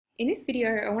In this video,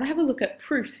 I want to have a look at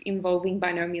proofs involving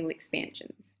binomial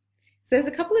expansions. So there's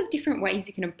a couple of different ways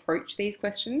you can approach these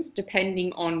questions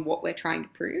depending on what we're trying to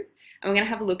prove, and we're going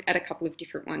to have a look at a couple of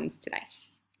different ones today.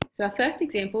 So our first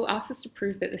example asks us to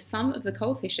prove that the sum of the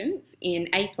coefficients in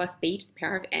a plus b to the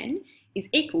power of n is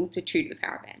equal to 2 to the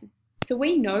power of n. So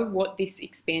we know what this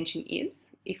expansion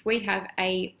is. If we have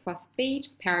a plus b to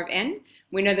the power of n,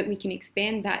 we know that we can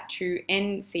expand that to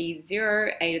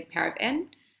nc0 a to the power of n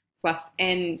plus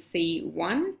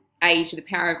nc1 a to the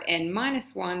power of n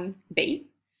minus 1 b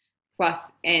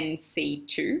plus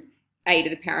nc2 a to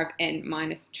the power of n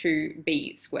minus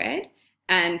 2b squared,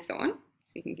 and so on.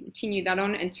 So we can continue that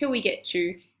on until we get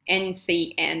to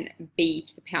ncn b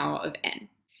to the power of n.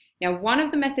 Now, one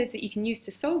of the methods that you can use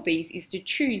to solve these is to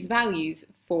choose values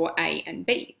for a and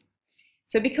b.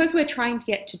 So because we're trying to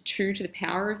get to 2 to the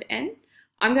power of n,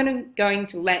 I'm going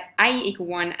to let a equal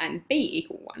 1 and b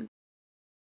equal 1.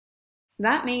 So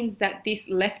that means that this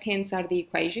left-hand side of the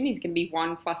equation is going to be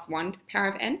 1 plus 1 to the power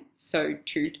of n, so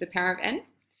 2 to the power of n.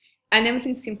 And then we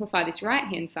can simplify this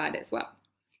right-hand side as well.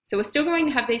 So we're still going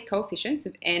to have these coefficients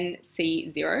of n, c,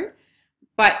 0.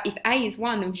 But if a is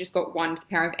 1, then we've just got 1 to the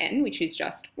power of n, which is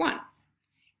just 1.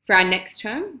 For our next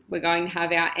term, we're going to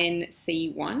have our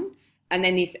nc1. And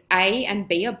then this a and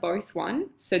b are both 1.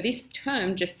 So this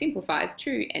term just simplifies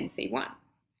to nc1.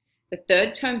 The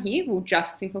third term here will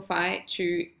just simplify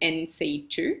to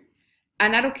nc2,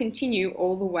 and that'll continue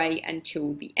all the way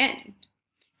until the end.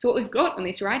 So what we've got on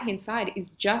this right-hand side is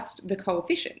just the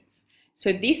coefficients.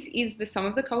 So this is the sum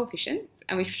of the coefficients,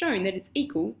 and we've shown that it's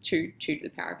equal to 2 to the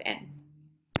power of n.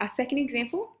 Our second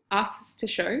example asks us to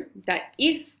show that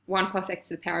if 1 plus x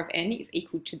to the power of n is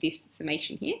equal to this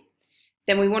summation here,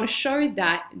 then we want to show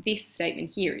that this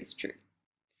statement here is true.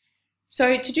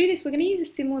 So to do this, we're going to use a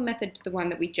similar method to the one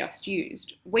that we just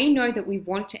used. We know that we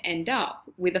want to end up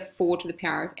with a 4 to the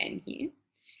power of n here.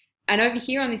 And over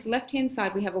here on this left-hand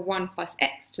side, we have a 1 plus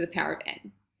x to the power of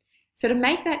n. So to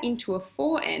make that into a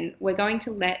 4n, we're going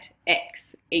to let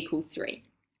x equal 3.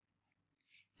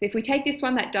 So if we take this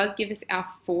one, that does give us our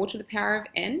 4 to the power of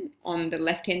n on the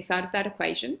left-hand side of that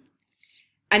equation.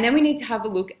 And then we need to have a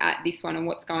look at this one and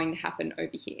what's going to happen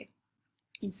over here.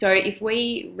 So if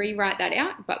we rewrite that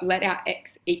out, but let our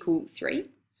x equal 3,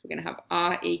 so we're going to have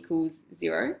r equals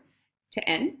 0 to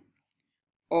n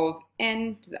of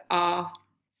n to the r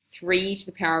 3 to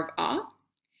the power of r.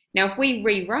 Now if we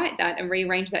rewrite that and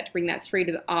rearrange that to bring that 3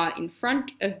 to the r in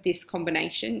front of this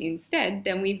combination instead,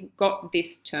 then we've got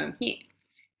this term here.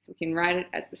 So we can write it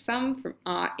as the sum from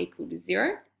r equal to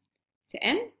 0 to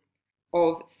n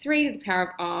of 3 to the power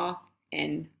of r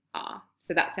n r.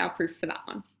 So that's our proof for that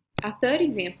one. Our third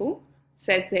example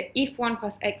says that if 1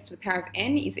 plus x to the power of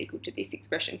n is equal to this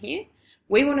expression here,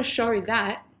 we want to show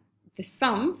that the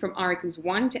sum from r equals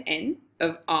 1 to n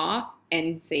of r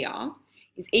n cr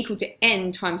is equal to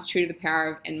n times 2 to the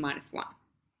power of n minus 1.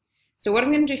 So what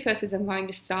I'm going to do first is I'm going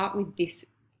to start with this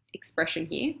expression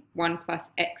here, 1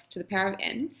 plus x to the power of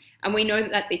n, and we know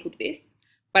that that's equal to this,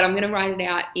 but I'm going to write it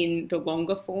out in the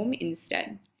longer form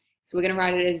instead. So we're going to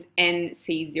write it as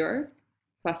nc0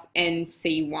 plus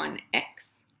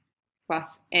nc1x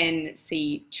plus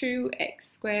nc2x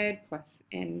squared plus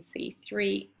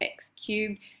nc3x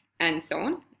cubed, and so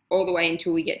on, all the way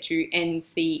until we get to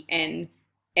ncnx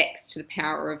to the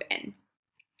power of n.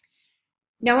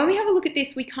 Now when we have a look at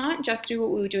this, we can't just do what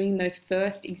we were doing in those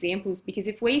first examples, because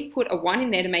if we put a 1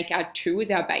 in there to make our 2 as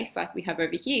our base, like we have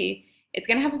over here, it's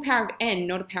going to have a power of n,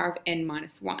 not a power of n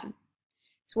minus 1.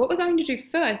 So what we're going to do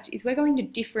first is we're going to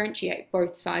differentiate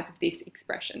both sides of this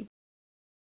expression.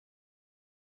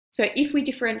 So if we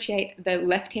differentiate the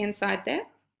left-hand side there,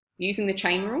 using the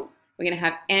chain rule, we're going to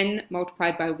have n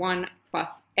multiplied by 1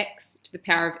 plus x to the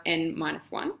power of n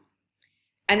minus 1.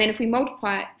 And then if we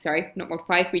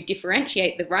if we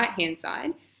differentiate the right-hand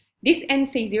side, this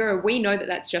nc0, we know that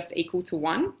that's just equal to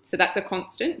 1. So that's a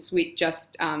constant, so it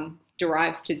just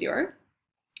derives to 0.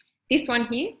 This one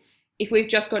here, if we've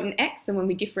just got an x, then when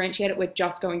we differentiate it, we're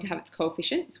just going to have its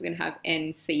coefficients. We're going to have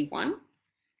nc1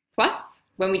 plus,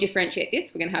 when we differentiate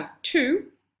this, we're going to have 2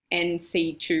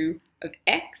 nc2 of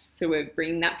x, so we're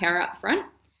bringing that power out the front.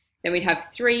 Then we'd have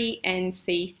 3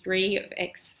 nc3 of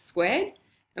x squared,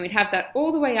 and we'd have that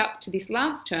all the way up to this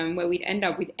last term where we'd end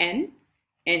up with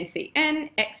ncn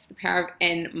x to the power of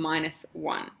n minus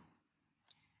 1.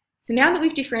 So now that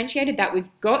we've differentiated that,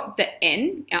 we've got the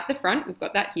n out the front, we've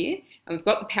got that here, and we've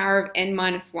got the power of n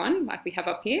minus 1 like we have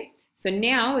up here. So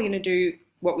now we're going to do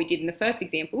what we did in the first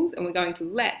examples, and we're going to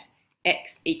let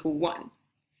x equal 1.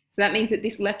 So that means that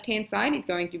this left-hand side is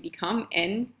going to become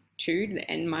n2 to the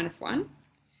n minus 1.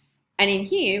 And in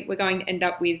here, we're going to end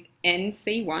up with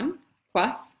nc1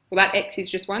 plus, well, that x is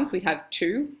just 1, so we'd have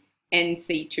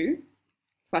 2nc2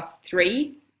 plus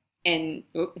 3n,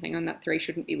 oh, hang on, that 3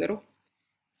 shouldn't be little,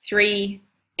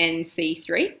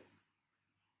 3nc3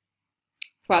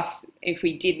 plus, if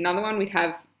we did another one, we'd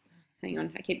have, hang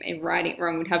on, I keep writing it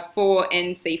wrong, we'd have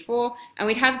 4nc4, and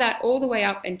we'd have that all the way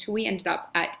up until we ended up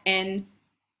at ncn.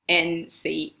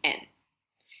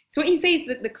 So what you see is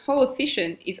that the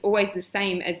coefficient is always the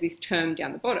same as this term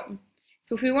down the bottom.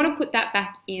 So if we want to put that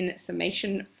back in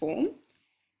summation form,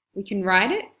 we can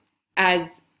write it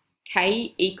as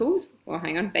k equals, well,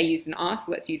 hang on, they used an r,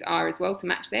 so let's use r as well to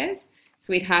match theirs.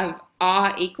 So we'd have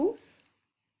r equals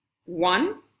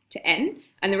 1 to n,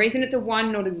 and the reason it's a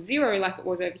 1, not a 0 like it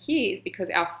was over here, is because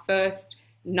our first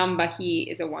number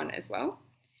here is a 1 as well.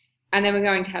 And then we're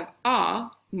going to have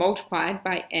r multiplied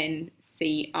by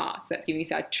ncr. So that's giving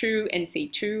us our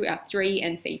 2nc2, our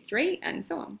 3nc3, and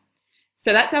so on.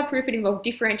 So that's our proof. It involved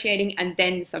differentiating and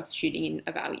then substituting in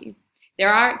a value.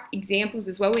 There are examples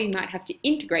as well where you might have to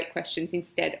integrate questions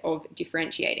instead of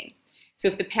differentiating. So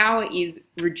if the power is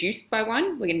reduced by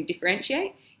 1, we're going to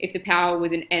differentiate. If the power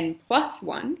was an n plus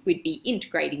 1, we'd be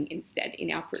integrating instead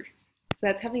in our proof. So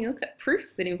that's having a look at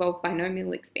proofs that involve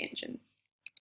binomial expansions.